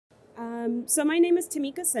So my name is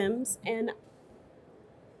Tamika Sims, and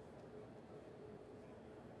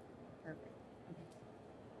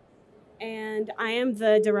I am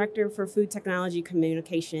the Director for Food Technology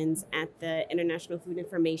Communications at the International Food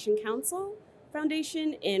Information Council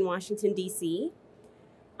Foundation in Washington, D.C.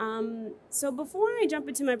 So before I jump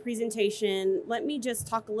into my presentation, let me just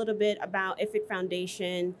talk a little bit about IFIC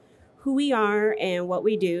Foundation, who we are and what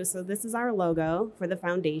we do. So this is our logo for the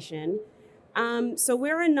foundation. So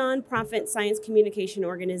we're a nonprofit science communication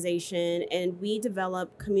organization, and we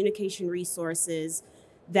develop communication resources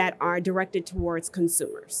that are directed towards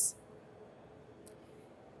consumers.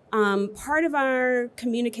 Part of our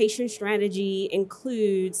communication strategy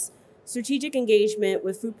includes strategic engagement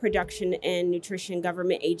with food production and nutrition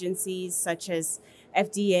government agencies such as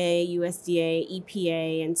FDA, USDA,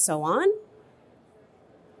 EPA, and so on.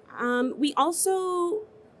 We also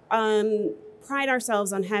pride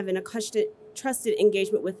ourselves on having a trusted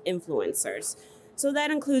engagement with influencers. So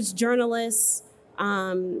that includes journalists,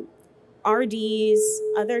 RDs,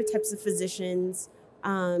 other types of physicians,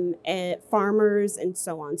 farmers, and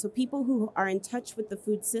so on. So people who are in touch with the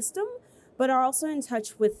food system, but are also in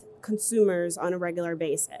touch with consumers on a regular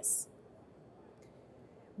basis.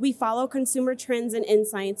 We follow consumer trends and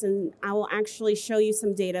insights, and I will actually show you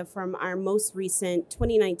some data from our most recent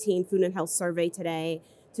 2019 Food and Health Survey today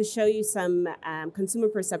to show you some consumer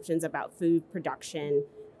perceptions about food production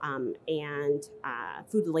and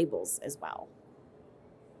food labels as well.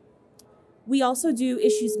 We also do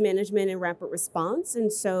issues management and rapid response.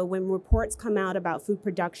 And so when reports come out about food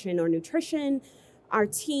production or nutrition, our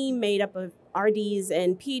team made up of RDs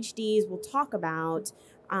and PhDs will talk about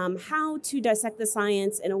how to dissect the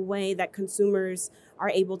science in a way that consumers are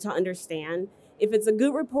able to understand. If it's a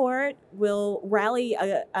good report, we'll rally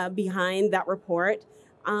behind that report.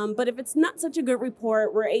 But if it's not such a good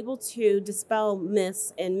report, we're able to dispel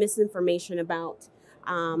myths and misinformation about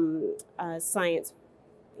science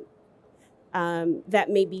that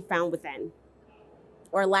may be found within,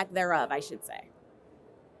 or lack thereof, I should say.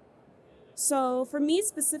 So for me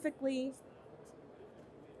specifically,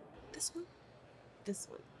 this one.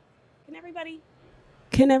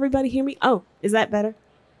 Can everybody hear me? Oh, is that better?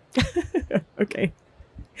 Okay,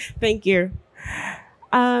 thank you.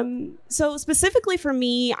 So specifically for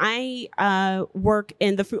me, I work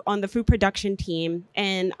on the food production team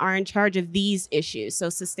and are in charge of these issues. So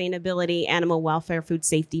sustainability, animal welfare, food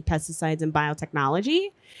safety, pesticides, and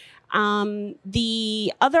biotechnology.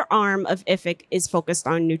 The other arm of IFIC is focused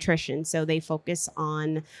on nutrition. So they focus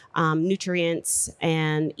on nutrients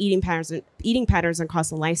and eating patterns across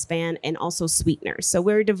the lifespan, and also sweeteners. So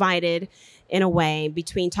we're divided in a way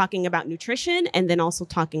between talking about nutrition and then also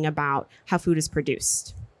talking about how food is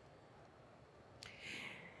produced.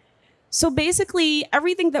 So basically,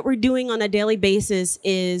 everything that we're doing on a daily basis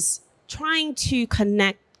is trying to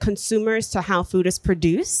connect consumers to how food is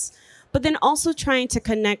produced, but then also trying to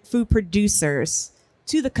connect food producers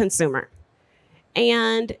to the consumer.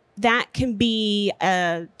 And that can be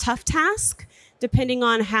a tough task depending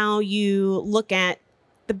on how you look at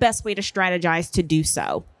the best way to strategize to do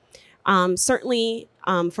so. Certainly,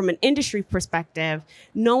 from an industry perspective,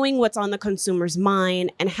 knowing what's on the consumer's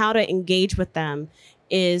mind and how to engage with them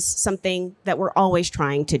is something that we're always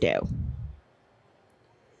trying to do.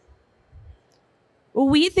 Well,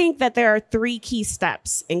 we think that there are 3 key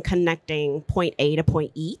steps in connecting point A to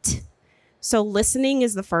point E. So listening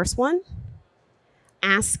is the first one,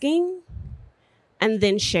 asking, and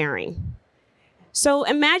then sharing. So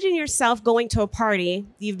imagine yourself going to a party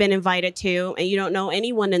you've been invited to and you don't know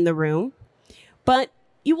anyone in the room, but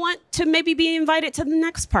you want to maybe be invited to the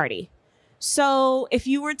next party. So if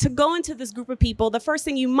you were to go into this group of people, the first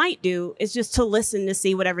thing you might do is just to listen to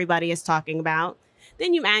see what everybody is talking about.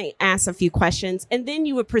 Then you might ask a few questions, and then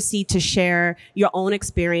you would proceed to share your own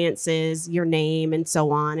experiences, your name, and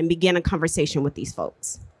so on, and begin a conversation with these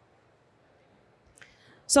folks.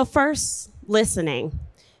 So first, listening.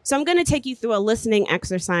 So I'm going to take you through a listening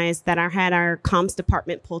exercise that I had our comms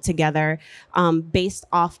department pull together based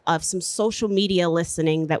off of some social media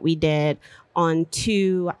listening that we did on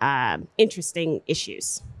 2 interesting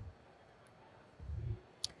issues.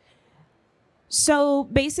 So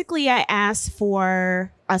basically, I asked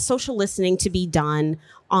for a social listening to be done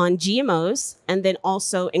on GMOs and then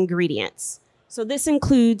also ingredients. So this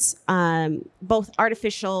includes both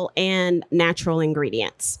artificial and natural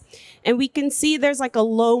ingredients. And we can see there's like a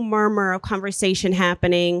low murmur of conversation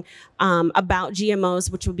happening about GMOs,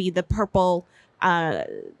 which will be the purple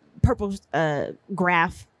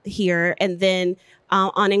graph here, and then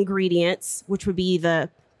on ingredients, which would be the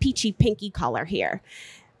peachy pinky color here.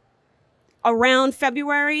 Around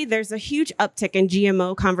February, there's a huge uptick in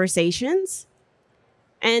GMO conversations.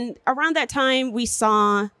 And around that time, we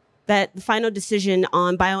saw that the final decision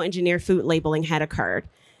on bioengineered food labeling had occurred.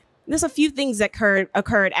 There's a few things that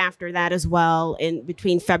occurred after that as well in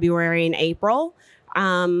between February and April.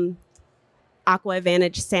 Aqua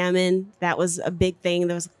Advantage salmon, that was a big thing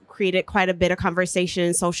that was created quite a bit of conversation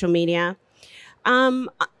in social media.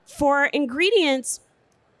 For ingredients,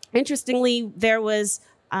 interestingly, there was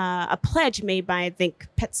a pledge made by, I think,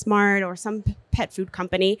 PetSmart or some pet food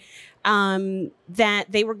company that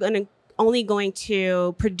they were only going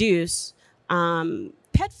to produce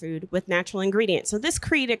pet food with natural ingredients. So this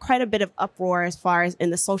created quite a bit of uproar as far as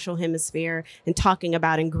in the social hemisphere and talking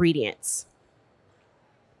about ingredients.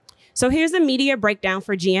 So here's the media breakdown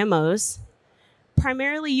for GMOs.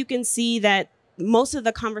 Primarily, you can see that most of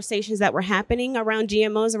the conversations that were happening around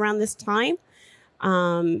GMOs around this time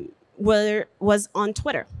was on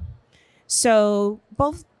Twitter. So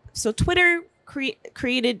Twitter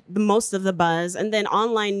created the most of the buzz, and then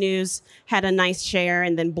online news had a nice share,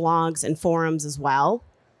 and then blogs and forums as well.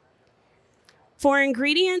 For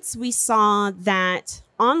ingredients, we saw that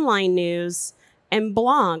online news and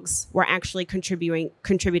blogs were actually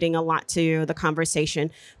contributing a lot to the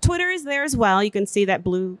conversation. Twitter is there as well. You can see that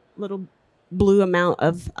little blue amount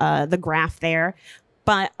of the graph there.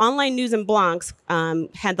 But online news and blogs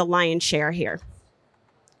had the lion's share here.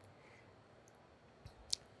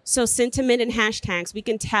 So sentiment and hashtags, we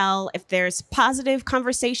can tell if there's positive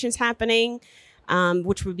conversations happening,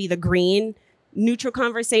 which would be the green, neutral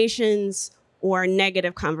conversations, or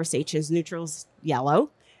negative conversations. Neutral's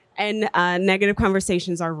yellow, and negative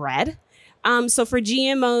conversations are red. So for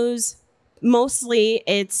GMOs, mostly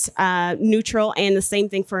it's neutral, and the same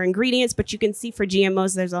thing for ingredients, but you can see for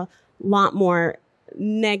GMOs, there's a lot more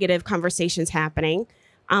negative conversations happening.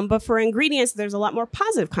 But for ingredients, there's a lot more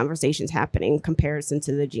positive conversations happening in comparison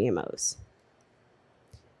to the GMOs.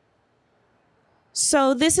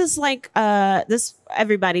 So this is like,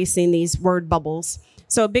 everybody's seen these word bubbles.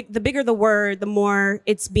 So the bigger the word, the more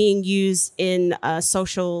it's being used in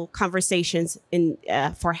social conversations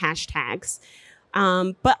for hashtags.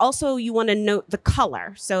 But also you want to note the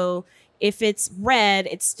color. So if it's red,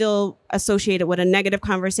 it's still associated with a negative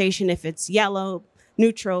conversation. If it's yellow,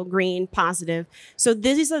 neutral, green, positive. So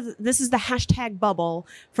this is the hashtag bubble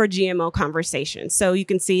for GMO conversations. So you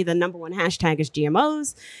can see the number one hashtag is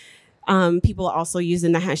GMOs. People are also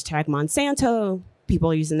using the hashtag Monsanto.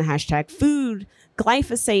 People are using the hashtag food,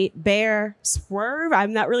 glyphosate, bear, swerve.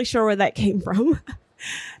 I'm not really sure where that came from.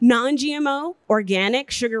 Non-GMO, organic,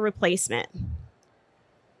 sugar replacement.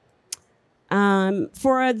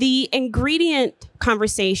 For the ingredient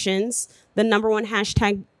conversations, the number one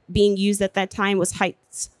hashtag being used at that time was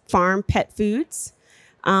Heights Farm Pet Foods.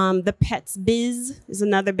 The Pets Biz is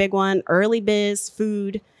another big one. Early Biz,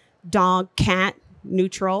 food, dog, cat,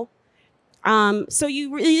 neutral. So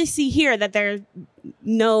you really see here that there are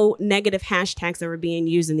no negative hashtags that were being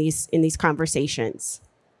used in these conversations.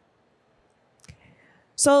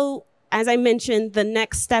 So as I mentioned, the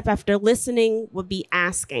next step after listening would be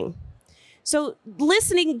asking. So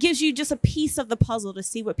listening gives you just a piece of the puzzle to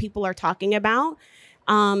see what people are talking about.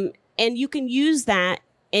 And you can use that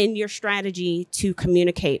in your strategy to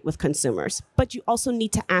communicate with consumers. But you also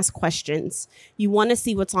need to ask questions. You want to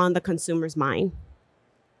see what's on the consumer's mind.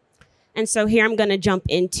 And so here I'm going to jump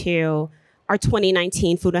into our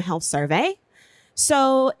 2019 Food and Health Survey.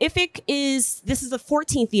 So IFIC this is the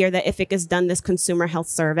 14th year that IFIC has done this consumer health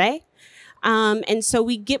survey. And so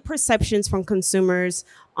we get perceptions from consumers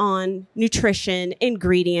on nutrition,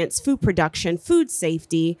 ingredients, food production, food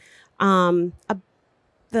safety,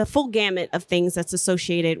 the full gamut of things that's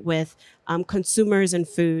associated with consumers and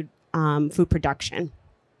food production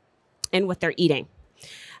and what they're eating.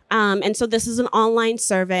 And so this is an online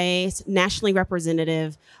survey, it's nationally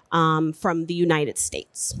representative from the United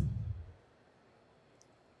States.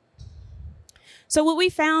 So what we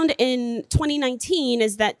found in 2019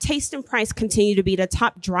 is that taste and price continue to be the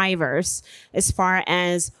top drivers as far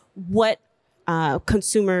as what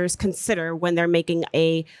consumers consider when they're making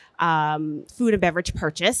a food and beverage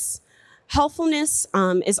purchase. Healthfulness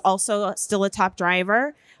is also still a top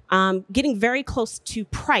driver, getting very close to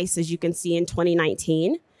price, as you can see in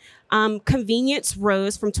 2019. Convenience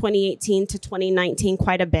rose from 2018 to 2019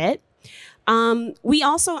 quite a bit. We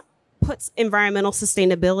also put environmental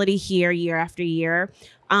sustainability here year after year.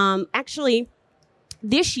 Actually,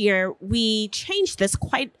 this year we changed this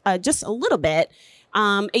quite just a little bit.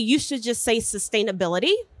 It used to just say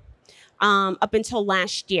sustainability up until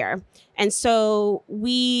last year. And so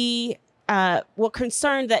we were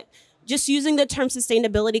concerned that just using the term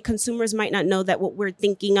sustainability, consumers might not know that what we're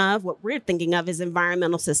thinking of is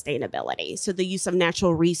environmental sustainability. So the use of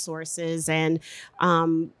natural resources and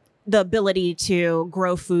the ability to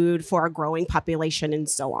grow food for a growing population and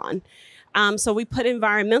so on. So we put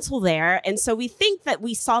environmental there. And so we think that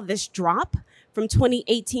we saw this drop from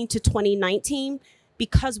 2018 to 2019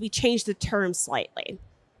 because we changed the term slightly.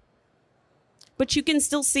 But you can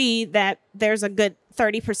still see that there's a good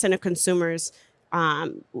 30% of consumers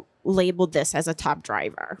labeled this as a top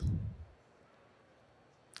driver.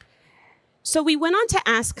 So we went on to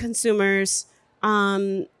ask consumers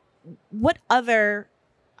what other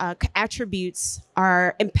attributes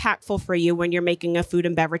are impactful for you when you're making a food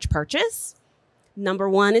and beverage purchase. Number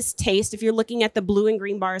one is taste. If you're looking at the blue and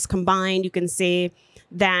green bars combined, you can see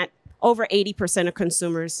that over 80% of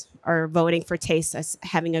consumers are voting for taste as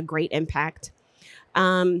having a great impact.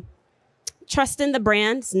 Trust in the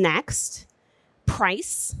brand's next.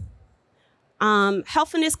 Price.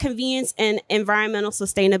 Healthiness, convenience, and environmental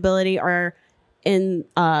sustainability are in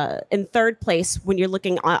third place when you're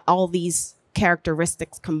looking at all these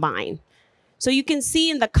characteristics combined. So you can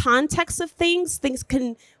see in the context of things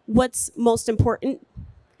can, what's most important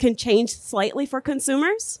can change slightly for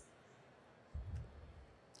consumers.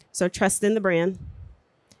 So trust in the brand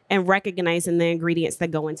and recognizing the ingredients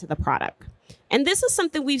that go into the product. And this is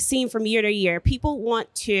something we've seen from year to year. People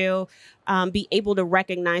want to be able to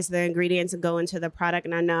recognize the ingredients that go into the product.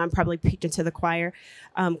 And I know I'm probably preaching to the choir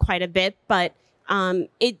quite a bit, but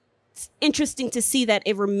it's interesting to see that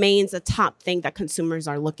it remains a top thing that consumers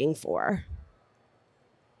are looking for.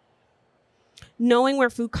 Knowing where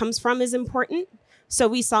food comes from is important. So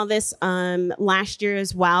we saw this last year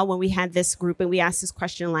as well when we had this group, and we asked this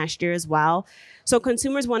question last year as well. So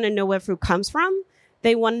consumers want to know where food comes from.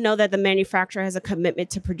 They want to know that the manufacturer has a commitment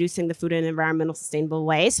to producing the food in an environmental sustainable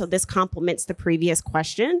way. So this complements the previous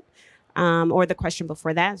question, or the question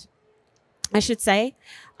before that, I should say.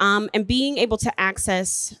 And being able to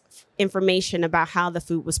access information about how the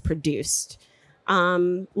food was produced.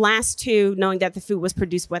 Last two, knowing that the food was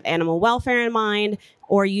produced with animal welfare in mind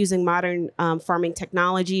or using modern farming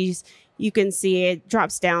technologies. You can see it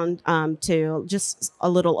drops down to just a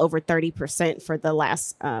little over 30% for the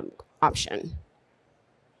last option.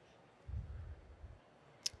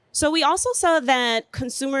 So we also saw that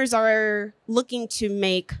consumers are looking to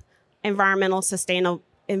make environmentally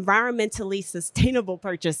sustainable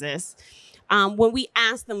purchases. When we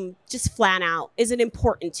ask them just flat out, is it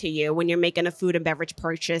important to you when you're making a food and beverage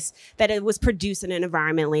purchase that it was produced in an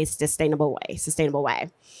environmentally sustainable way?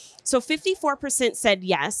 So 54% said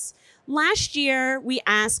yes. Last year, we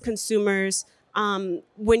asked consumers,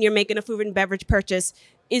 when you're making a food and beverage purchase,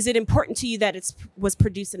 is it important to you that it was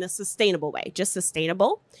produced in a sustainable way, just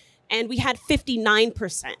sustainable? And we had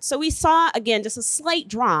 59%. So we saw, again, just a slight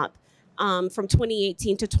drop from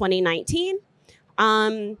 2018 to 2019.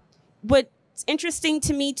 What's interesting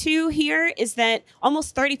to me, too, here is that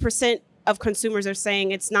almost 30% of consumers are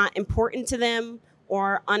saying it's not important to them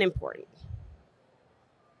or unimportant.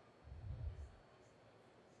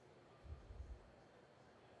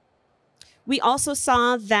 We also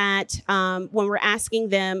saw that when we're asking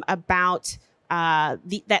them about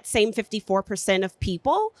that same 54% of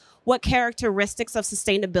people, what characteristics of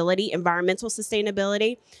sustainability, environmental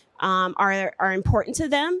sustainability, are important to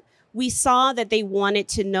them, we saw that they wanted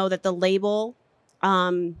to know that the label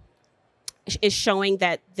is showing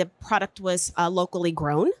that the product was locally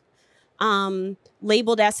grown.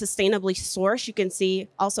 Labeled as sustainably sourced, you can see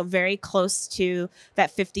also very close to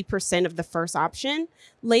that 50% of the first option.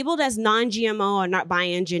 Labeled as non-GMO or not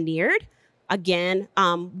bioengineered, again,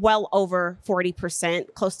 well over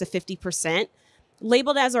 40%, close to 50%.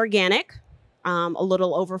 Labeled as organic, a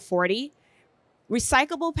little over 40.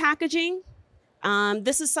 Recyclable packaging,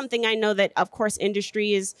 this is something I know that, of course,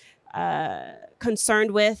 industry is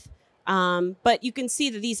concerned with, but you can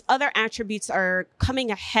see that these other attributes are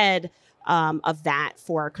coming ahead of that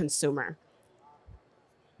for a consumer.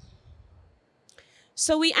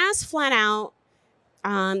 So we asked flat out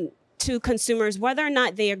to consumers whether or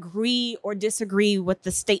not they agree or disagree with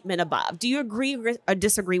the statement above. Do you agree or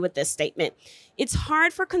disagree with this statement? It's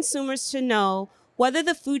hard for consumers to know whether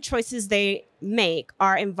the food choices they make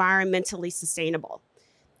are environmentally sustainable.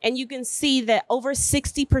 And you can see that over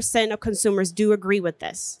 60% of consumers do agree with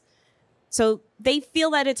this. So they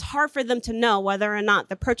feel that it's hard for them to know whether or not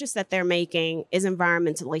the purchase that they're making is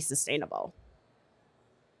environmentally sustainable.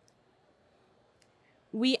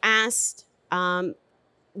 We asked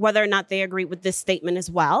whether or not they agree with this statement as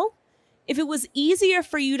well. If it was easier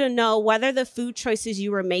for you to know whether the food choices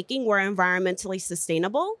you were making were environmentally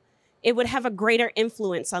sustainable, it would have a greater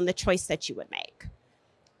influence on the choice that you would make.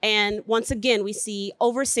 And once again, we see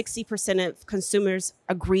over 60% of consumers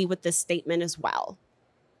agree with this statement as well.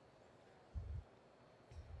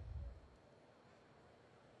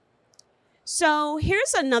 So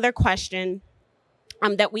here's another question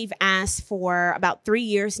that we've asked for about 3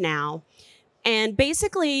 years now. And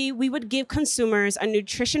basically, we would give consumers a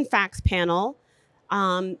nutrition facts panel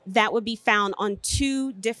that would be found on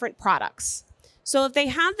 2 different products. So if they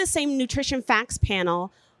have the same nutrition facts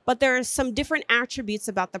panel, but there are some different attributes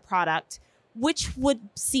about the product, which would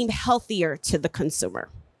seem healthier to the consumer?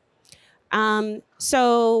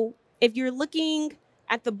 So if you're looking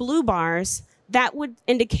at the blue bars, that would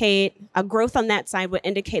indicate a growth on that side would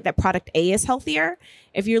indicate that product A is healthier.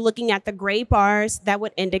 If you're looking at the gray bars, that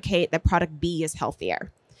would indicate that product B is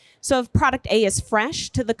healthier. So if product A is fresh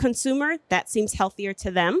to the consumer, that seems healthier to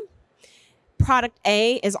them. Product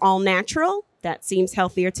A is all natural, that seems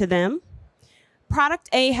healthier to them. Product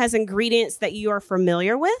A has ingredients that you are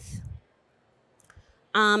familiar with.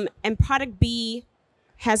 And product B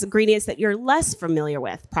has ingredients that you're less familiar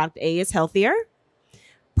with. Product A is healthier.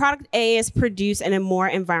 Product A is produced in a more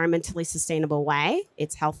environmentally sustainable way.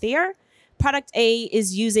 It's healthier. Product A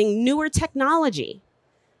is using newer technology.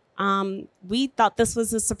 We thought this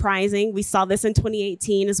was surprising. We saw this in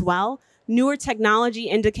 2018 as well. Newer technology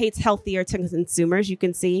indicates healthier to consumers, you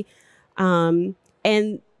can see.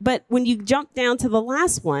 But when you jump down to the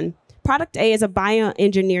last one, product A is a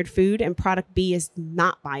bioengineered food and product B is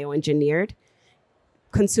not bioengineered.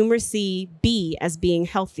 Consumers see B as being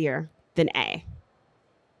healthier than A.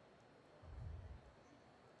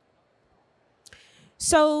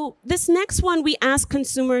 So this next one, we ask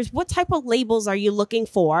consumers, what type of labels are you looking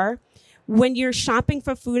for when you're shopping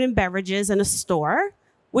for food and beverages in a store?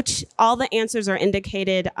 Which all the answers are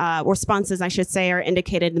indicated, responses I should say, are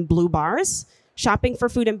indicated in blue bars. Shopping for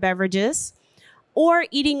food and beverages, or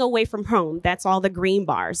eating away from home. That's all the green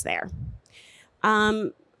bars there.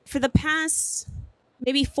 For the past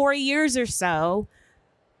maybe 4 years or so,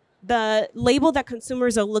 the label that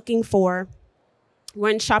consumers are looking for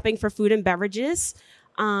when shopping for food and beverages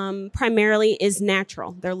primarily is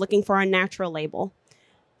natural. They're looking for a natural label.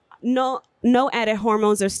 No added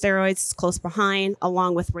hormones or steroids close behind,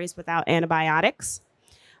 along with raised without antibiotics.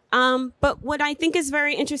 But what I think is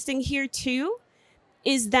very interesting here too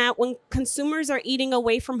is that when consumers are eating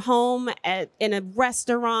away from home in a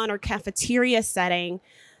restaurant or cafeteria setting,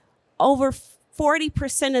 over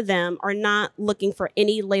 40% of them are not looking for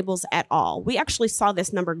any labels at all. We actually saw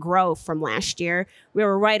this number grow from last year. We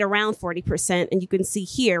were right around 40%, and you can see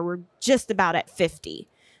here we're just about at 50.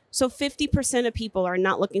 So 50% of people are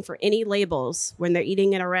not looking for any labels when they're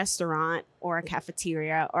eating in a restaurant or a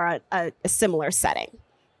cafeteria or a similar setting.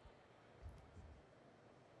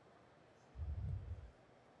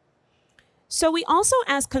 So we also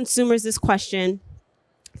ask consumers this question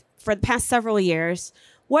for the past several years,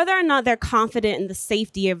 whether or not they're confident in the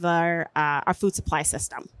safety of our food supply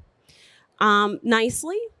system.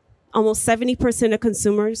 Nicely, almost 70% of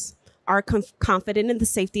consumers are confident in the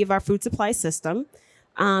safety of our food supply system.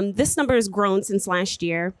 This number has grown since last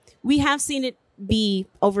year. We have seen it be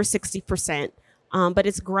over 60%, but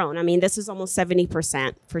it's grown. I mean, this is almost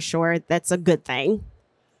 70% for sure. That's a good thing.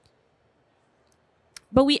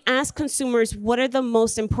 But we ask consumers, what are the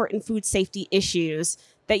most important food safety issues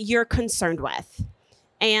that you're concerned with?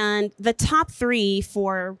 And the top 3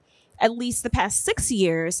 for at least the past 6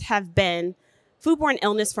 years have been foodborne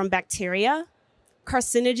illness from bacteria,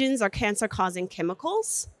 carcinogens or cancer-causing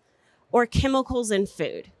chemicals, or chemicals in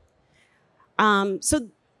food. So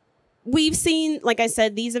we've seen, like I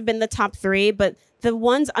said, these have been the top 3, but the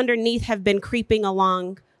ones underneath have been creeping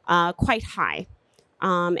along quite high.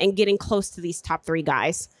 And getting close to these top 3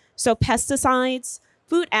 guys. So pesticides,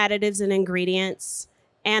 food additives and ingredients,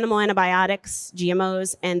 animal antibiotics,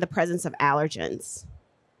 GMOs, and the presence of allergens.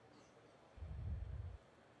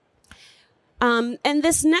 And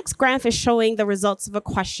this next graph is showing the results of a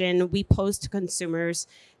question we posed to consumers.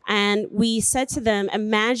 And we said to them,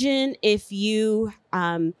 imagine if you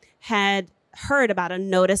had heard about a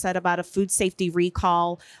notice about a food safety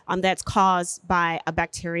recall that's caused by a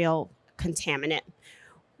bacterial contaminant.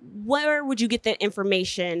 Where would you get that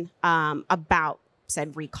information about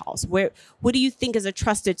said recalls? What do you think is a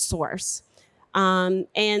trusted source? And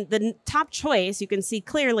the top choice, you can see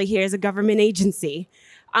clearly here, is a government agency.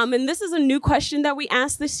 And this is a new question that we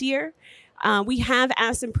asked this year. We have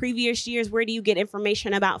asked in previous years, where do you get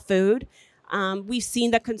information about food? We've seen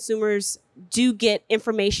that consumers do get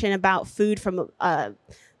information about food from a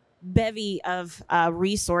bevy of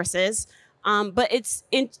resources. But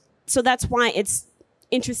so that's why it's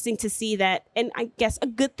interesting to see that, and I guess a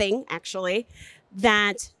good thing, actually,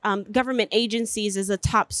 that government agencies is a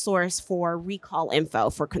top source for recall info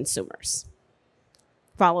for consumers,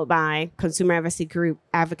 followed by consumer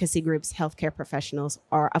advocacy groups, healthcare professionals,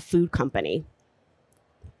 or a food company.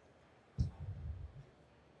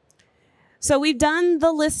 So we've done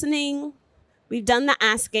the listening, we've done the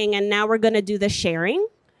asking, and now we're going to do the sharing.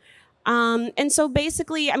 And so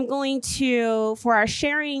basically, I'm going to, for our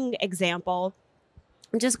sharing example,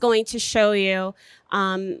 I'm just going to show you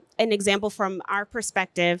an example from our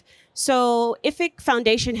perspective. So IFIC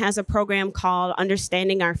Foundation has a program called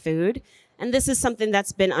Understanding Our Food, and this is something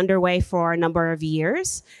that's been underway for a number of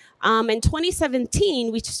years. In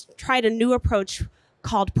 2017, we tried a new approach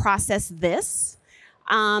called Process This,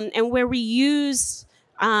 and where we use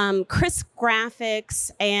crisp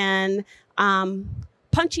graphics and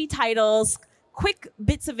punchy titles, quick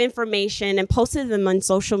bits of information, and posted them on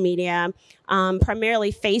social media,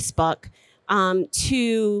 primarily Facebook,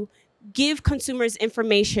 to give consumers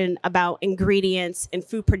information about ingredients and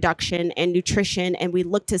food production and nutrition, and we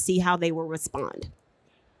look to see how they will respond.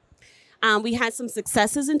 We had some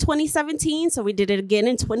successes in 2017, so we did it again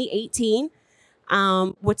in 2018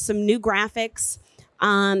 with some new graphics.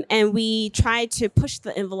 And we tried to push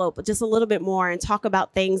the envelope just a little bit more and talk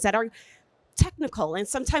about things that are technical and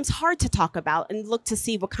sometimes hard to talk about, and look to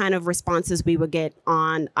see what kind of responses we would get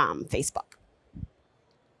on Facebook.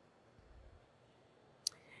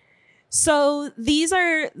 So these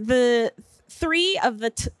are the three of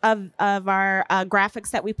our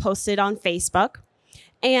graphics that we posted on Facebook,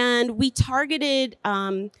 and we targeted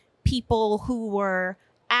people who were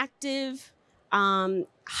active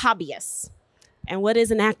hobbyists. And what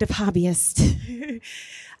is an active hobbyist?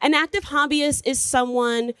 An active hobbyist is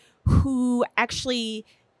someone who actually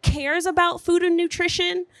cares about food and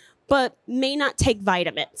nutrition, but may not take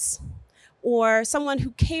vitamins. Or someone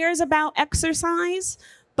who cares about exercise,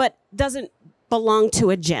 but doesn't belong to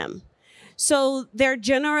a gym. So they're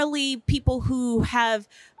generally people who have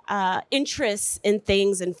interests in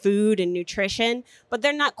things in food and nutrition, but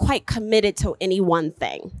they're not quite committed to any one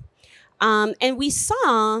thing. And we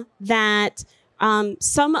saw that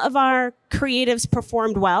some of our creatives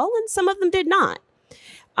performed well and some of them did not.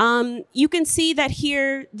 You can see that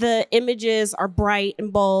here the images are bright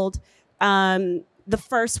and bold. The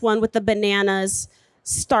first one with the bananas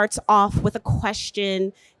starts off with a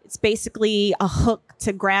question. It's basically a hook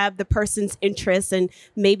to grab the person's interest and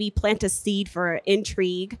maybe plant a seed for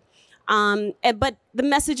intrigue. But the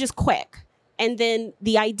message is quick. And then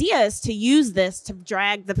the idea is to use this to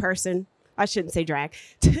drag the person, I shouldn't say drag,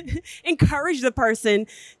 to encourage the person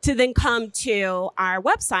to then come to our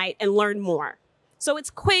website and learn more. So it's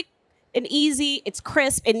quick and easy, it's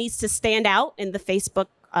crisp, it needs to stand out in the Facebook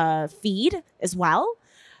feed as well.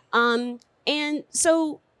 And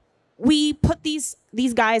so we put these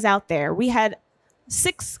guys out there. We had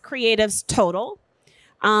 6 creatives total.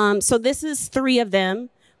 So this is 3 of them.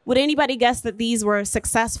 Would anybody guess that these were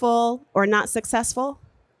successful or not successful?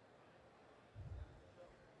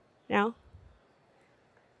 No?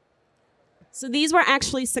 So these were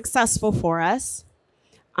actually successful for us.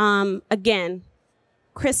 Again,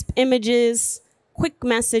 crisp images, quick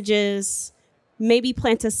messages, maybe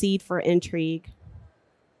plant a seed for intrigue.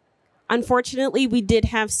 Unfortunately, we did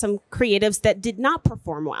have some creatives that did not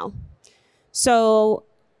perform well. So,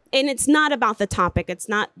 and it's not about the topic. It's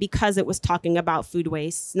not because it was talking about food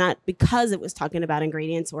waste. It's not because it was talking about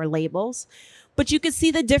ingredients or labels. But you can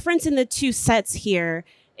see the difference in the 2 sets here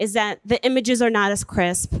is that the images are not as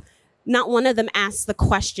crisp. Not one of them asks the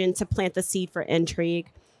question to plant the seed for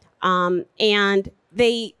intrigue. And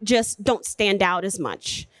they just don't stand out as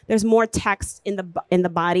much. There's more text in the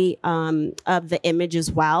body of the image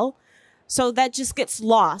as well. So that just gets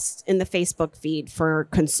lost in the Facebook feed for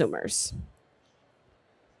consumers.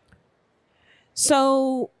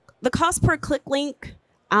 So the cost per click link,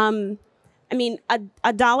 I mean,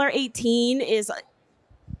 $1.18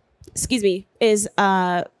 is,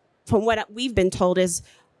 from what we've been told, is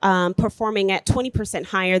performing at 20%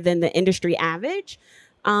 higher than the industry average.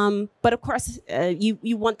 But of course,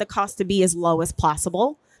 you want the cost to be as low as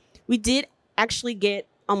possible. We did actually get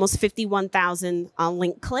almost 51,000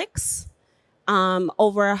 link clicks,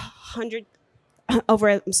 over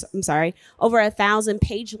 1,000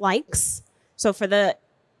 page likes. So for the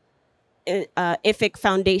IFIC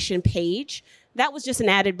Foundation page, that was just an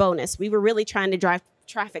added bonus. We were really trying to drive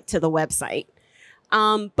traffic to the website.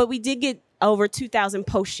 But we did get over 2,000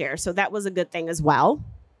 post shares, so that was a good thing as well.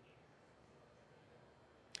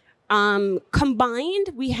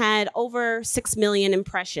 Combined, we had over 6 million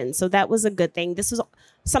impressions, so that was a good thing. This was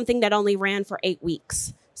something that only ran for 8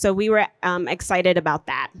 weeks, so we were excited about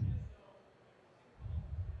that.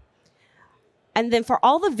 And then for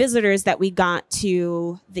all the visitors that we got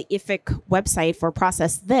to the IFIC website for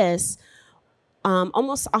Process This,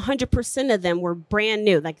 almost 100% of them were brand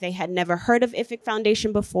new. Like they had never heard of IFIC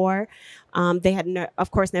Foundation before. They had, of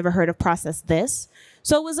course, never heard of Process This.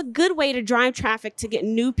 So it was a good way to drive traffic to get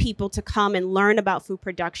new people to come and learn about food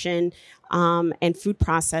production and food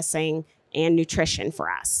processing and nutrition for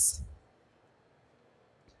us.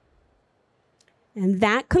 And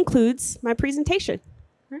that concludes my presentation.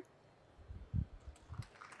 Thank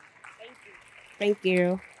you. Thank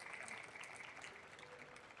you.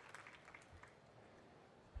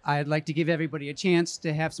 I'd like to give everybody a chance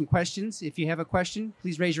to have some questions. If you have a question,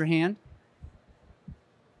 please raise your hand.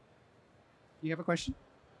 You have a question?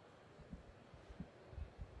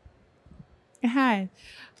 Hi.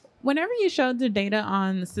 Whenever you showed the data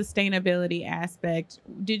on the sustainability aspect,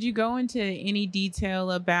 did you go into any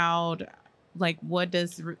detail about like what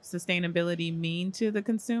does sustainability mean to the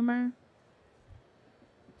consumer?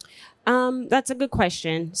 That's a good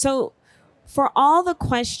question. So for all the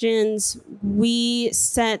questions, we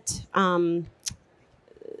set,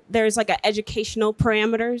 there's like educational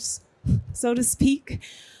parameters, so to speak,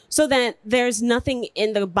 so that there's nothing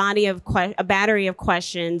in the body of a battery of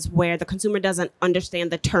questions where the consumer doesn't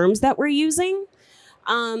understand the terms that we're using.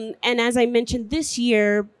 And as I mentioned this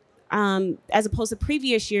year, as opposed to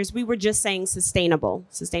previous years, we were just saying sustainable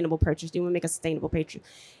purchase. Do you want to make a sustainable purchase?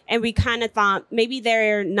 And we kind of thought maybe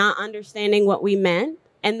they're not understanding what we meant.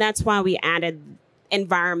 And that's why we added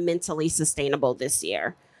environmentally sustainable this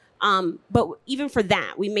year. But even for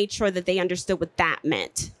that, we made sure that they understood what that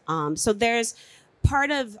meant. So there's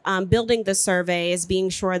part of building the survey is being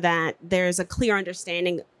sure that there's a clear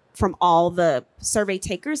understanding from all the survey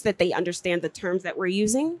takers that they understand the terms that we're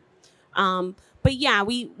using. But yeah,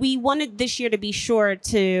 we wanted this year to be sure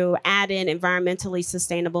to add in environmentally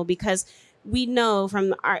sustainable because we know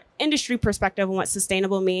from our industry perspective what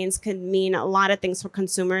sustainable means can mean a lot of things for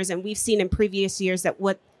consumers. And we've seen in previous years that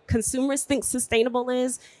what consumers think sustainable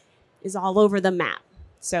is all over the map.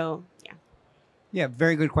 So, yeah. Yeah,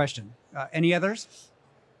 very good question. Any others?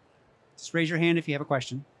 Just raise your hand if you have a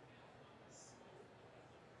question.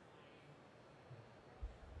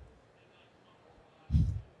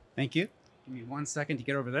 Thank you. Give me 1 second to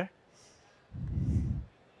get over there.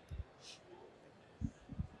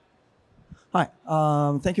 Hi,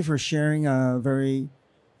 thank you for sharing a very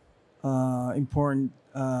important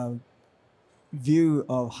view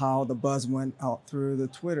of how the buzz went out through the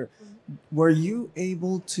Twitter. Were you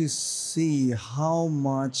able to see how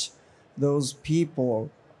much those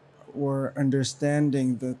people were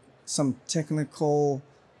understanding some technical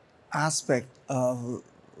aspect of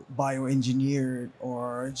bioengineered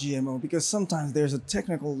or GMO? Because sometimes there's a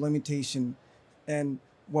technical limitation and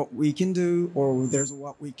what we can do or there's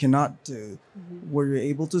what we cannot do. Mm-hmm. Were you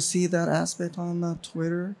able to see that aspect on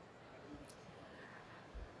Twitter?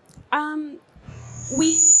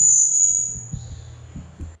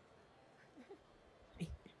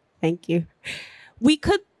 Thank you. We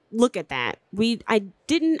could look at that. I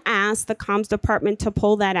didn't ask the comms department to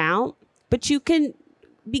pull that out, but you can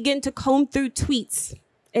begin to comb through tweets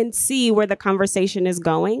and see where the conversation is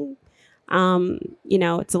going.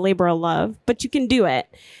 It's a labor of love, but you can do it.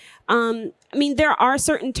 There are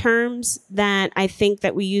certain terms that I think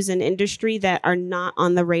that we use in industry that are not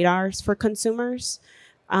on the radars for consumers.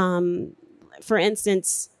 For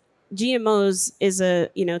instance, GMOs is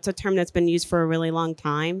it's a term that's been used for a really long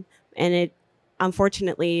time, and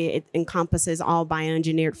unfortunately it encompasses all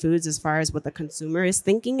bioengineered foods as far as what the consumer is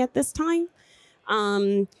thinking at this time.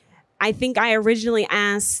 I think I originally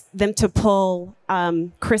asked them to pull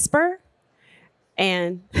CRISPR,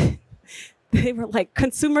 and they were like,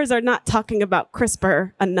 consumers are not talking about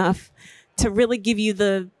CRISPR enough to really give you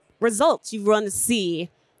the results you want to see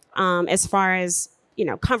as far as,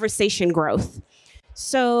 conversation growth.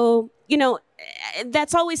 So,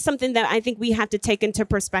 that's always something that I think we have to take into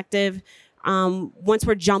perspective once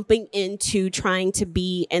we're jumping into trying to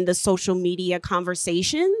be in the social media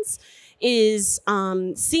conversations is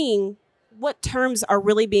seeing what terms are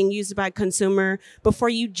really being used by consumer before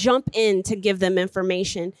you jump in to give them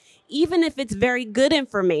information. Even if it's very good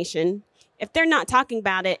information, if they're not talking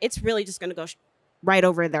about it, it's really just going to go right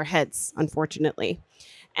over their heads, unfortunately.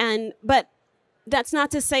 But that's not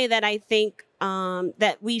to say that I think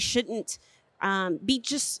that we shouldn't be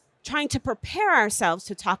just trying to prepare ourselves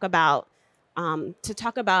to talk about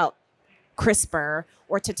CRISPR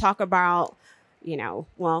or to talk about,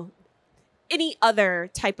 any other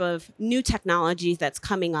type of new technology that's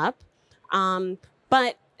coming up.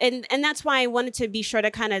 But that's why I wanted to be sure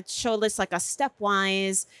to kind of show this like a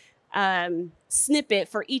stepwise snippet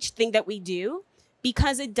for each thing that we do.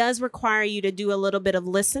 because it does require you to do a little bit of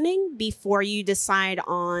listening before you decide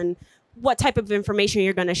on what type of information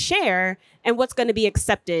you're going to share and what's going to be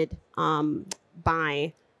accepted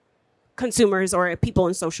by consumers or people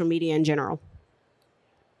in social media in general.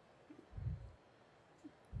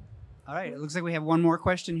 All right, it looks like we have one more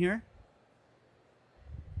question here.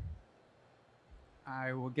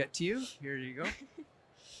 I will get to you. Here you go.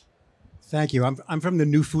 Thank you. I'm from the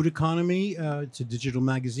New Food Economy. It's a digital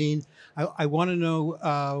magazine. I want to know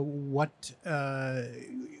what are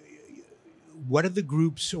the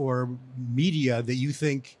groups or media that you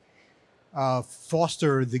think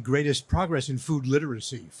foster the greatest progress in food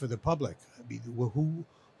literacy for the public? I mean,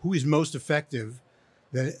 who is most effective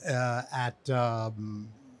at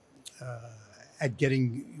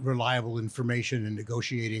getting reliable information and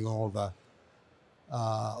negotiating all the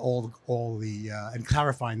and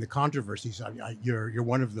clarifying the controversies? You're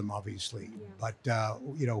one of them, obviously, but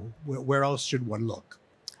where else should one look?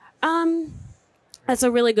 That's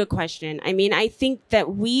a really good question. I mean, I think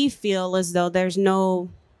that we feel as though there's no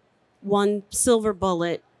one silver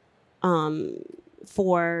bullet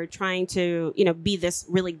for trying to, be this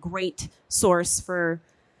really great source for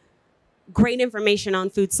great information on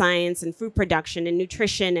food science and food production and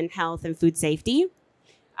nutrition and health and food safety.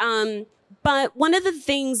 But one of the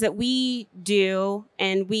things that we do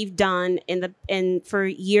and we've done for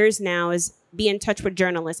years now is be in touch with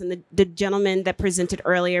journalists. And the gentleman that presented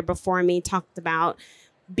earlier before me talked about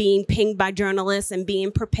being pinged by journalists and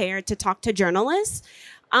being prepared to talk to journalists.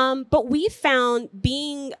 But we found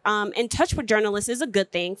being in touch with journalists is a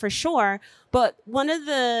good thing for sure. But one of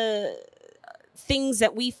the things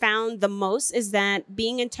that we found the most is that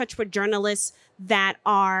being in touch with journalists that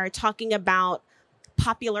are talking about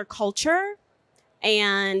popular culture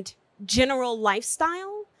and general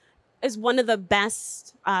lifestyle is one of the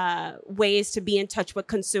best ways to be in touch with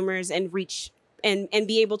consumers and reach and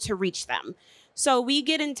be able to reach them. So we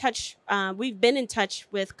get in touch. We've been in touch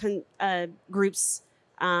with groups,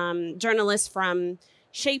 journalists from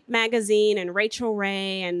Shape Magazine and Rachel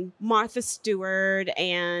Ray and Martha Stewart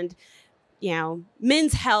and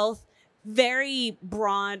Men's Health. Very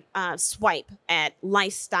broad swipe at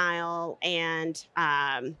lifestyle and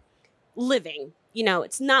living.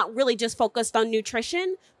 It's not really just focused on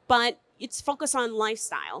nutrition, but it's focused on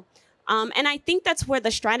lifestyle. And I think that's where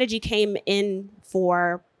the strategy came in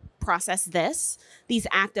for Process This, these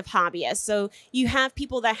active hobbyists. So you have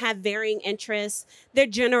people that have varying interests. They're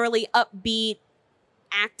generally upbeat,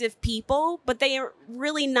 active people, but they are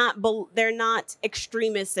really they're not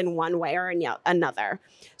extremists in one way or another.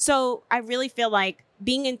 So I really feel like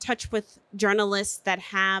being in touch with journalists that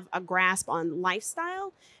have a grasp on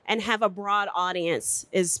lifestyle and have a broad audience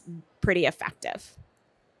is pretty effective.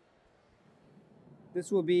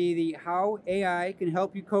 This will be the How AI Can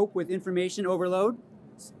Help You Cope with Information Overload.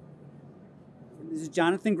 This is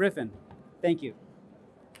Jonathan Griffin. Thank you.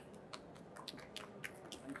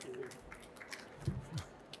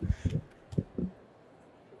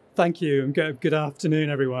 Thank you, and good afternoon,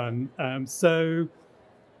 everyone. So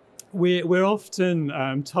we're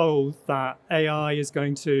often told that AI is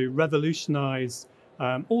going to revolutionize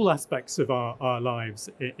all aspects of our lives,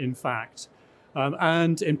 in fact.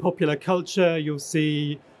 And in popular culture, you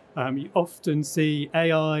often see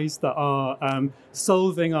AIs that are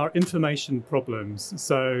solving our information problems.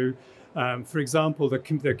 So, for example, the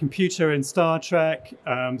computer in Star Trek,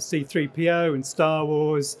 C-3PO in Star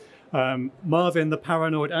Wars, Marvin the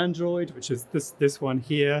paranoid android, which is this one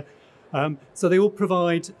here. So they all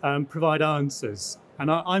provide answers. And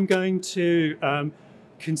I'm going to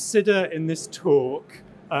consider in this talk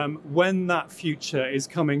when that future is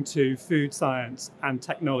coming to food science and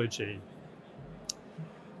technology.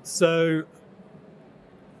 So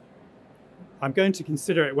I'm going to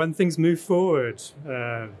consider it when things move forward.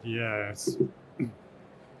 Yes.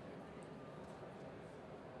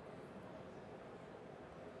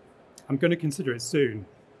 I'm going to consider it soon.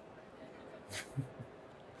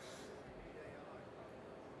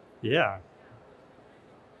 Yeah.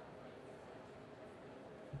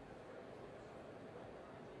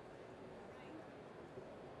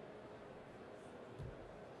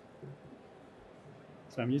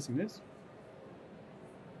 So I'm using this.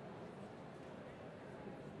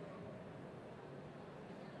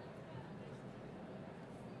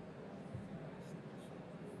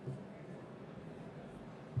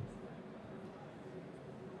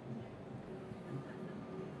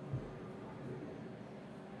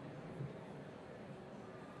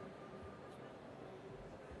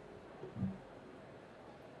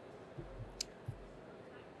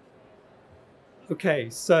 Okay,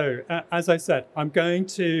 so as I said, I'm going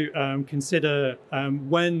to consider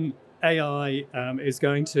when AI is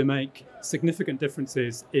going to make significant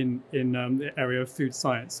differences in the area of food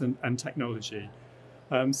science and technology.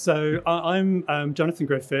 So I'm Jonathan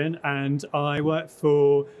Griffin, and I work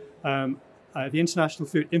for the International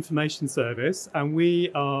Food Information Service, and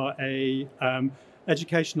we are a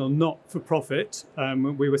educational not-for-profit.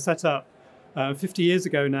 We were set up 50 years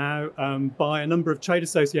ago now by a number of trade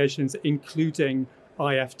associations, including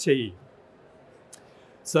IFT.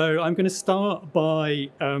 So I'm going to start by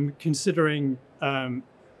considering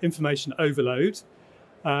information overload.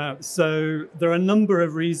 So there are a number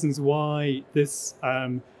of reasons why this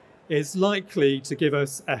is likely to give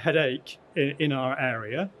us a headache in our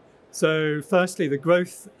area. So firstly, the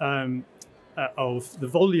growth of the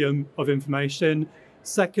volume of information.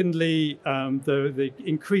 Secondly, the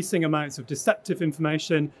increasing amounts of deceptive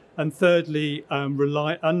information. And thirdly,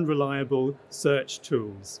 unreliable search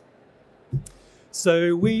tools.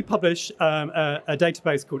 So we publish a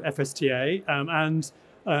database called FSTA, and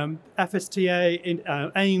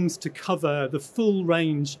FSTA aims to cover the full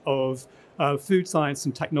range of food science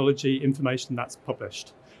and technology information that's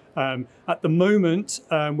published. At the moment,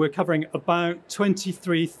 we're covering about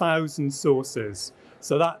 23,000 sources.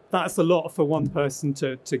 So that's a lot for one person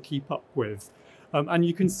to keep up with. And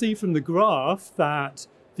you can see from the graph that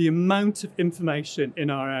the amount of information in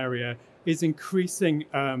our area is increasing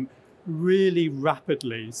really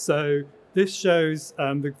rapidly. So this shows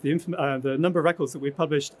the number of records that we've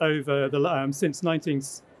published over since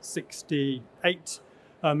 1968.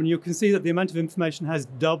 And you can see that the amount of information has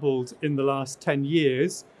doubled in the last 10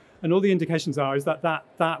 years. And all the indications are is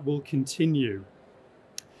that will continue.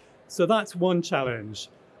 So that's one challenge.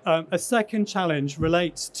 A second challenge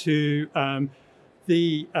relates to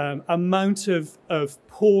the amount of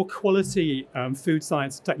poor quality food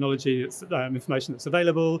science technology information that's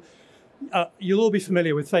available. You'll all be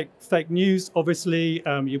familiar with fake news, obviously.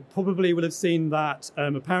 You probably will have seen that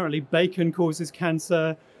apparently bacon causes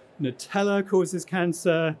cancer, Nutella causes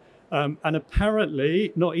cancer, and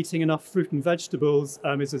apparently not eating enough fruit and vegetables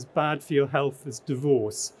is as bad for your health as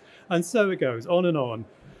divorce. And so it goes on and on.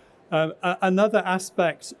 Another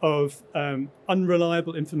aspect of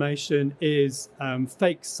unreliable information is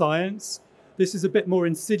fake science. This is a bit more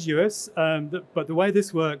insidious, but the way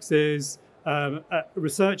this works is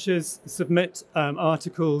researchers submit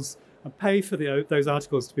articles and pay for those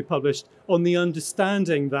articles to be published on the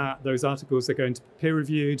understanding that those articles are going to be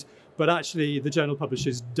peer-reviewed, but actually the journal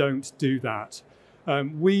publishers don't do that.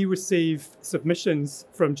 We receive submissions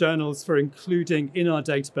from journals for including in our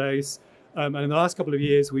database, and in the last couple of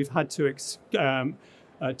years we've had to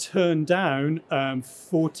turn down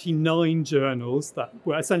 49 journals that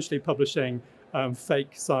were essentially publishing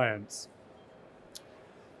fake science.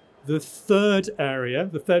 The third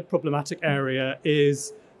problematic area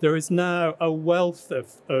is there is now a wealth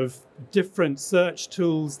of different search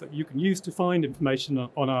tools that you can use to find information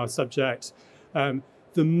on our subject.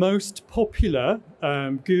 The most popular,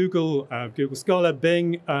 Google Scholar,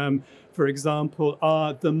 Bing, for example,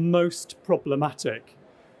 are the most problematic.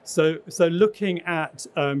 So looking at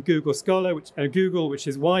Google Scholar, which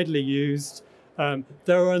is widely used,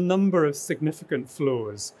 there are a number of significant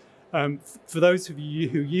flaws. For those of you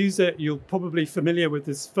who use it, you're probably familiar with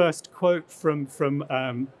this first quote from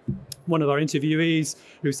one of our interviewees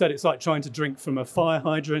who said it's like trying to drink from a fire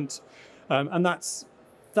hydrant. And that's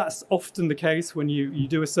often the case when you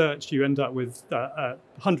do a search, you end up with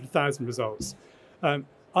 100,000 results.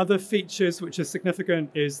 Other features which are significant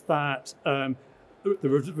is that the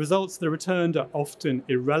results that are returned are often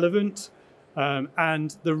irrelevant,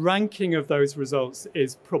 and the ranking of those results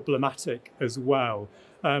is problematic as well.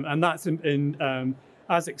 And that's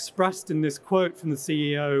as expressed in this quote from the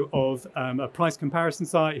CEO of a price comparison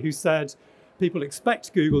site who said, people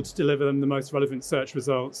expect Google to deliver them the most relevant search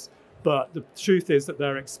results, but the truth is that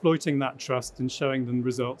they're exploiting that trust and showing them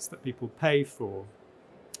results that people pay for.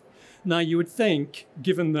 Now, you would think,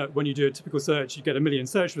 given that when you do a typical search, you get 1 million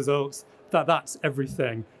search results, that's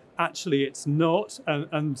everything. Actually, it's not.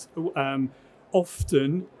 And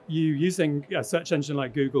often, using a search engine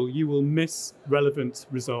like Google, you will miss relevant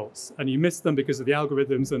results. And you miss them because of the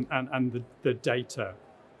algorithms and the data.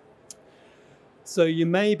 So you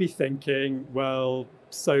may be thinking, well,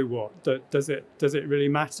 so what? Does it really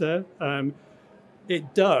matter?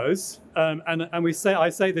 It does, and I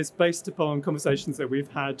say this based upon conversations that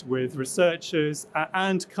we've had with researchers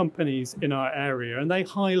and companies in our area, and they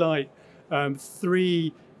highlight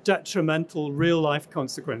 3 detrimental real-life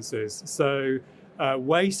consequences. So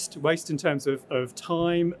waste in terms of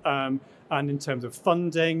time and in terms of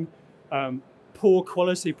funding, poor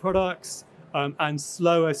quality products, and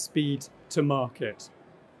slower speed to market.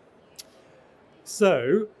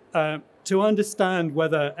 So to understand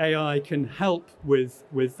whether AI can help with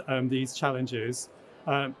these challenges,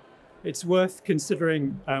 it's worth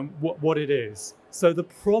considering what it is. So the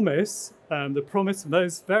promise of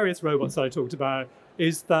those various robots that I talked about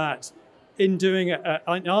is that in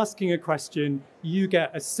asking a question, you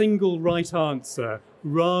get a single right answer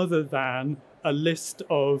rather than a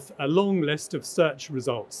long list of search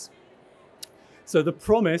results. So the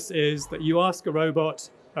promise is that you ask a robot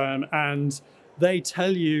and they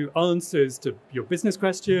tell you answers to your business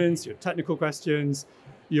questions, your technical questions,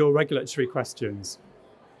 your regulatory questions.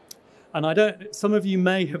 And some of you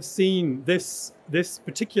may have seen this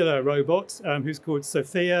particular robot who's called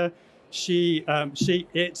Sophia. I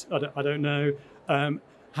don't know,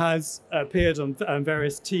 has appeared on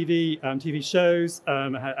various TV shows,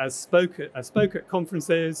 has spoke at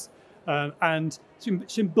conferences, and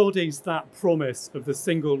she embodies that promise of the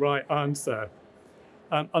single right answer.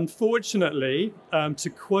 Unfortunately, to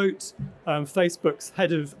quote Facebook's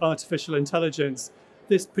head of artificial intelligence,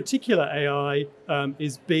 this particular AI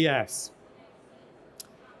is BS.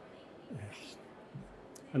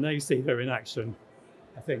 And there you see her in action,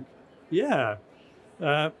 I think. Yeah.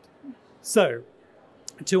 So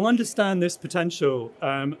to understand this potential,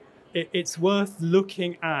 it's worth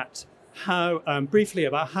looking at briefly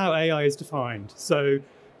about how AI is defined. So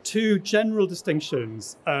two general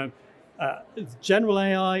distinctions, general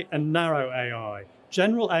AI and narrow AI.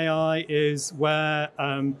 General AI is where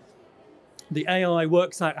the AI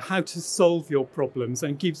works out how to solve your problems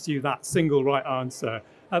and gives you that single right answer,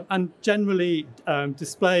 and generally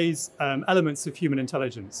displays elements of human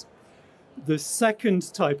intelligence. The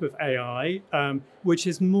second type of AI, which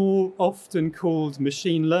is more often called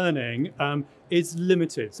machine learning, is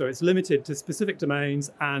limited. So it's limited to specific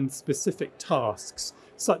domains and specific tasks,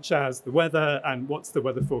 such as the weather and what's the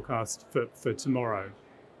weather forecast for tomorrow.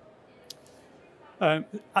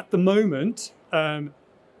 At the moment,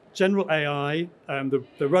 general AI,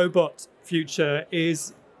 the robot future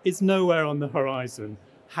is nowhere on the horizon.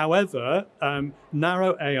 However,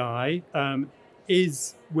 narrow AI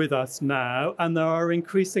is with us now, and there are an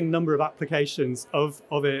increasing number of applications of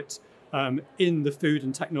it in the food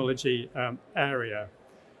and technology area.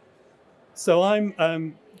 So I'm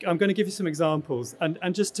going to give you some examples,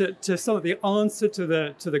 and just to some of the answer to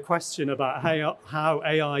the question about how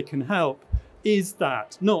AI can help is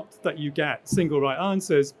that not that you get single right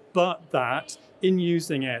answers, but that in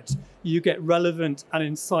using it, you get relevant and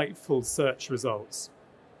insightful search results.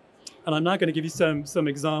 And I'm now going to give you some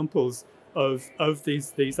examples of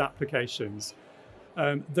these applications.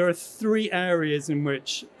 There are three areas in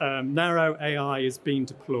which narrow AI is being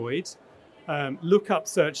deployed: lookup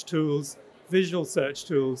search tools, visual search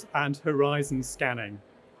tools, and horizon scanning.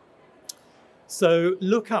 So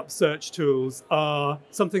lookup search tools are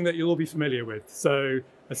something that you'll all be familiar with. So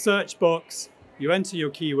a search box, you enter your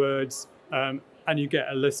keywords, and you get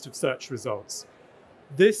a list of search results.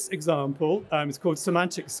 This example is called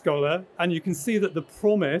Semantic Scholar, and you can see that the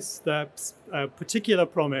promise, the particular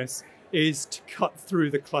promise, is to cut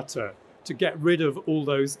through the clutter, to get rid of all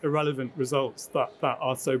those irrelevant results that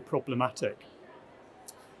are so problematic.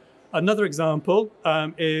 Another example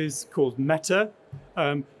is called Meta.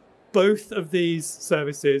 Both of these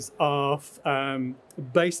services are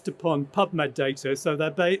based upon PubMed data, so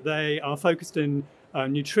they are focused in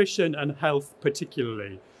nutrition and health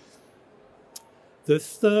particularly. The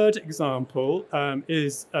third example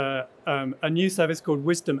is a new service called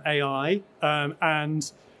Wisdom AI,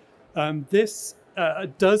 and this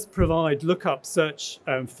does provide lookup search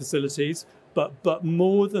facilities, but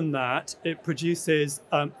more than that, it produces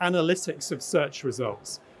analytics of search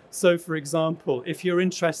results. So, for example, if you're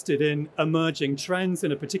interested in emerging trends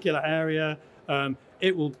in a particular area,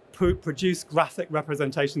 it will produce graphic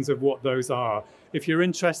representations of what those are. If you're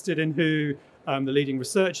interested in who the leading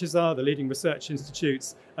researchers are, the leading research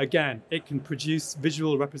institutes, again, it can produce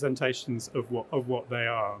visual representations of what they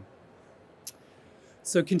are.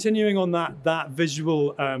 So continuing on that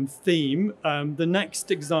visual theme, the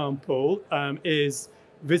next example is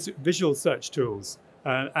visual search tools.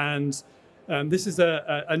 This is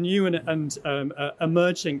a new and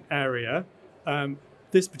emerging area.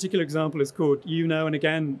 This particular example is called UNO, and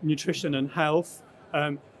again, nutrition and health.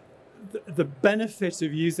 The benefit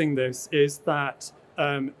of using this is that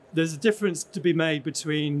there's a difference to be made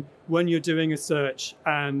between when you're doing a search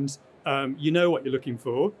and you know what you're looking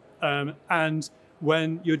for, and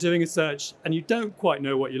when you're doing a search and you don't quite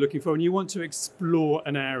know what you're looking for and you want to explore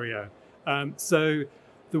an area. So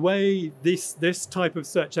the way this type of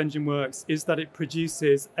search engine works is that it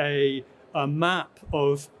produces a map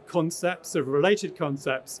of concepts, of related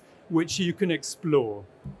concepts, which you can explore.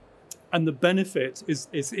 And the benefit is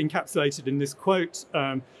encapsulated in this quote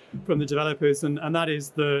from the developers, and that is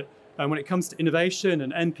that when it comes to innovation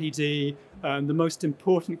and NPD, the most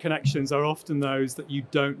important connections are often those that you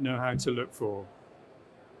don't know how to look for.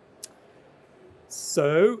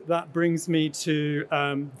 So that brings me to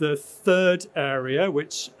the third area,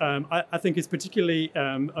 which I think is particularly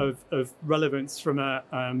of relevance from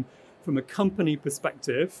a company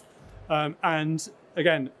perspective. And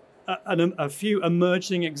again, a few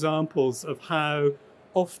emerging examples of how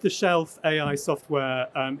off-the-shelf AI software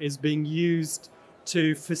is being used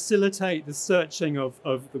to facilitate the searching of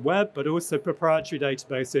the web, but also proprietary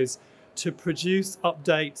databases to produce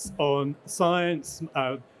updates on science,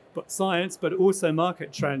 but also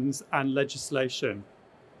market trends and legislation.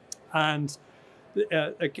 And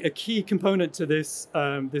a key component to this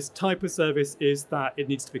this type of service is that it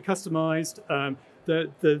needs to be customized.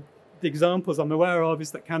 The examples I'm aware of is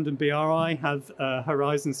that Camden BRI have a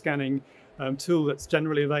horizon scanning tool that's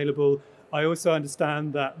generally available. I also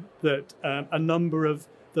understand that a number of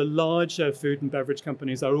the larger food and beverage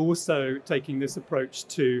companies are also taking this approach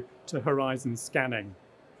to horizon scanning.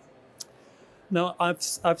 Now, I've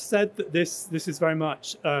said that this is very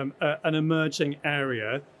much an emerging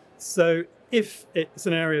area. So if it's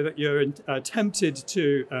an area that you're tempted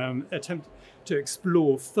to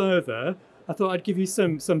explore further, I thought I'd give you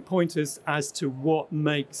some pointers as to what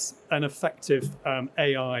makes an effective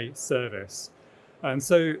AI service.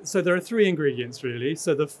 So there are three ingredients really.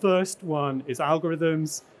 So the first one is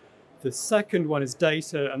algorithms, the second one is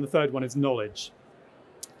data, and the third one is knowledge.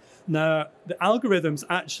 Now, the algorithms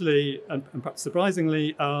actually, and perhaps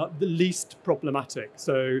surprisingly, are the least problematic.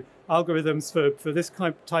 So algorithms for this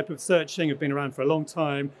type of searching have been around for a long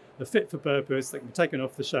time. They're fit for purpose. They can be taken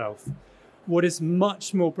off the shelf. What is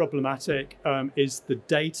much more problematic is the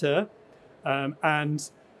data.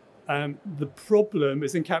 The problem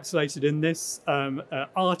is encapsulated in this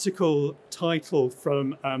article title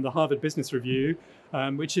from the Harvard Business Review,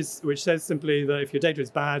 which says simply that if your data is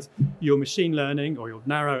bad, your machine learning or your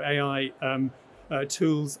narrow AI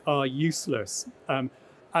tools are useless.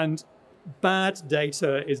 And bad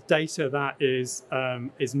data is data that is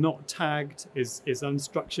not tagged, is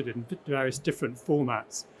unstructured in various different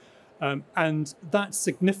formats. And that's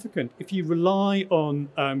significant. If you rely on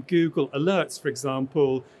Google Alerts, for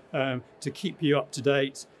example, to keep you up to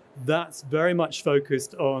date, that's very much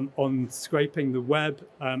focused on scraping the web,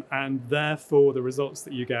 and therefore the results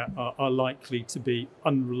that you get are likely to be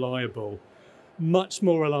unreliable. Much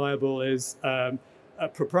more reliable is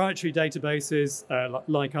proprietary databases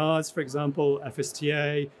like ours, for example,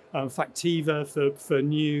 FSTA, Factiva for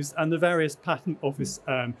news, and the various patent office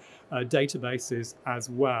databases as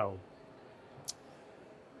well.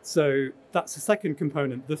 So that's the second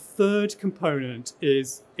component. The third component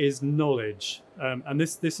is knowledge, and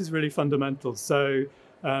this is really fundamental. So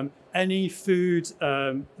any food,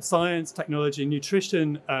 science, technology,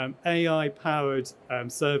 nutrition, AI-powered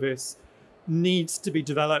service needs to be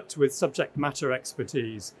developed with subject matter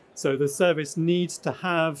expertise. So the service needs to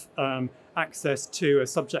have access to a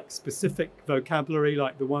subject-specific vocabulary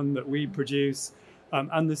like the one that we produce,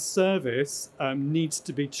 and the service needs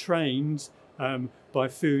to be trained by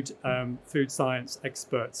food science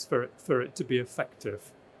experts for it to be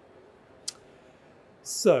effective.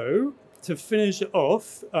 So to finish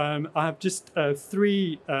off, I have just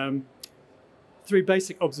three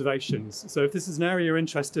basic observations. So if this is an area you're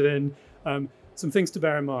interested in, some things to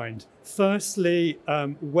bear in mind. Firstly,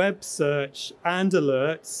 web search and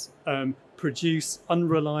alerts produce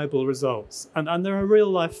unreliable results, and there are real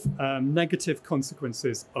life negative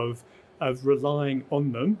consequences of relying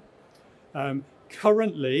on them.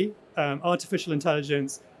 Currently, artificial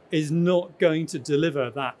intelligence is not going to deliver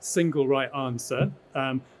that single right answer.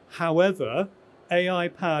 However,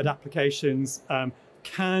 AI-powered applications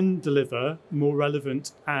can deliver more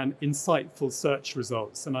relevant and insightful search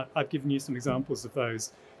results. And I've given you some examples of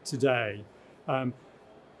those today.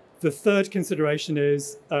 The third consideration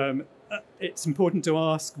is it's important to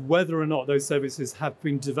ask whether or not those services have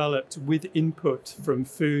been developed with input from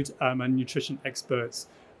food and nutrition experts,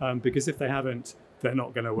 because if they haven't, they're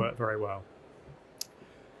not going to work very well.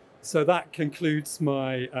 So that concludes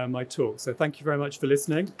my, my talk. So thank you very much for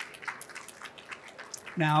listening.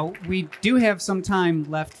 Now, we do have some time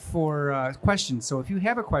left for questions. So if you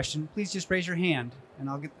have a question, please just raise your hand and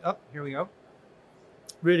I'll get up. Here we go.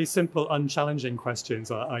 Really simple, unchallenging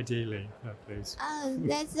questions, ideally, please.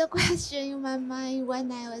 That's the question in my mind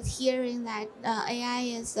when I was hearing that AI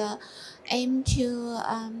is aimed to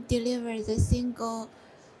deliver the single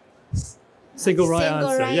right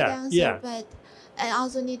answer, yeah. But I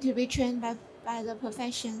also need to be trained by the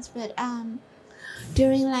professions. But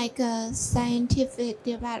during like a scientific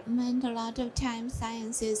development, a lot of times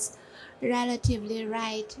science is relatively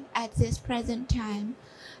right at this present time,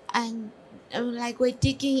 and like we're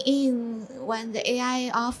digging in when the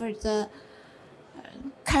AI offers the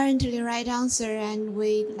currently right answer, and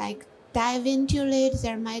we like dive into it.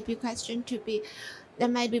 There might be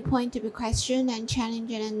point to be questioned and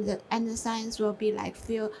challenged, and the science will be like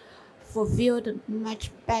fulfilled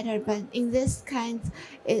much better. But in this kind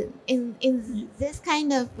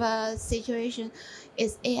of situation,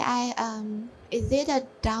 is AI is it a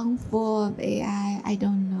downfall of AI? I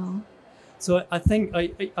don't know. So I think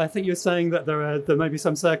you're saying that there may be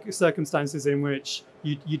some circumstances in which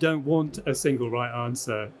you don't want a single right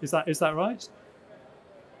answer. Is that right?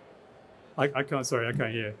 I can't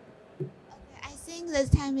hear. I think this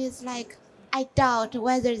time is like I doubt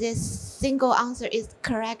whether this single answer is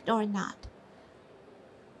correct or not.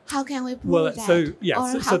 How can we prove that?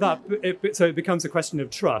 So it becomes a question of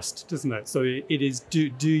trust, doesn't it? So it is do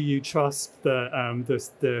you trust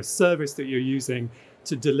the service that you're using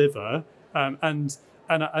to deliver? And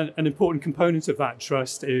an important component of that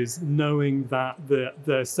trust is knowing that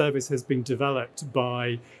the service has been developed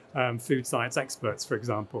by food science experts, for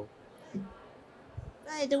example.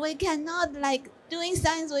 But we cannot, like doing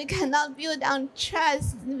science, we cannot build on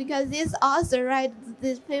trust, because this author writes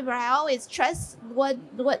this paper. I always trust what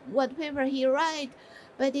paper he writes,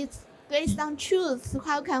 but it's based on truth.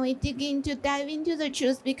 How can we dive into the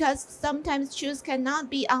truth? Because sometimes truth cannot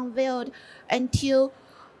be unveiled until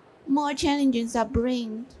more challenges are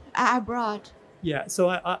brought. Yeah, so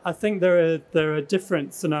I think there are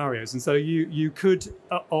different scenarios, and so you could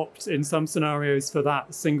opt in some scenarios for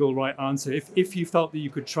that single right answer if you felt that you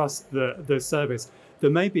could trust the service. There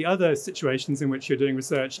may be other situations in which you're doing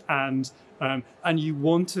research and you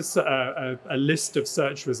want a list of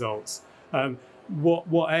search results.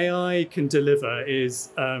 What AI can deliver is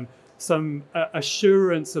some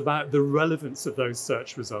assurance about the relevance of those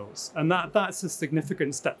search results, and that's a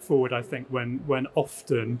significant step forward, I think, when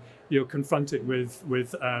often you're confronted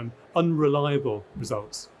with unreliable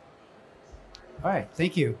results. All right,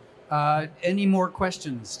 thank you. Any more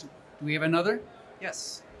questions? Do we have another?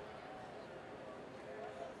 Yes.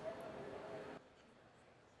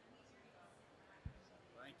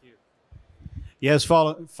 Yes,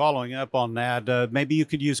 following up on that, maybe you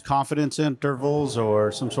could use confidence intervals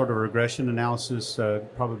or some sort of regression analysis,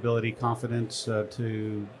 probability confidence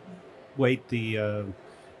to weight the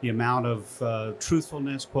amount of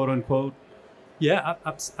truthfulness, quote unquote. Yeah,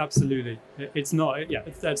 absolutely. It's not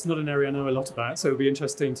an area I know a lot about, so it'll be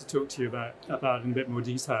interesting to talk to you about in a bit more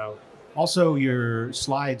detail. Also, your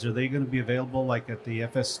slides, are they going to be available like at the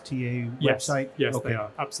FSTA website? Yes, okay. They are.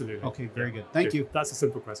 Absolutely. Okay, very good. Thank you. That's a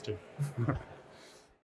simple question.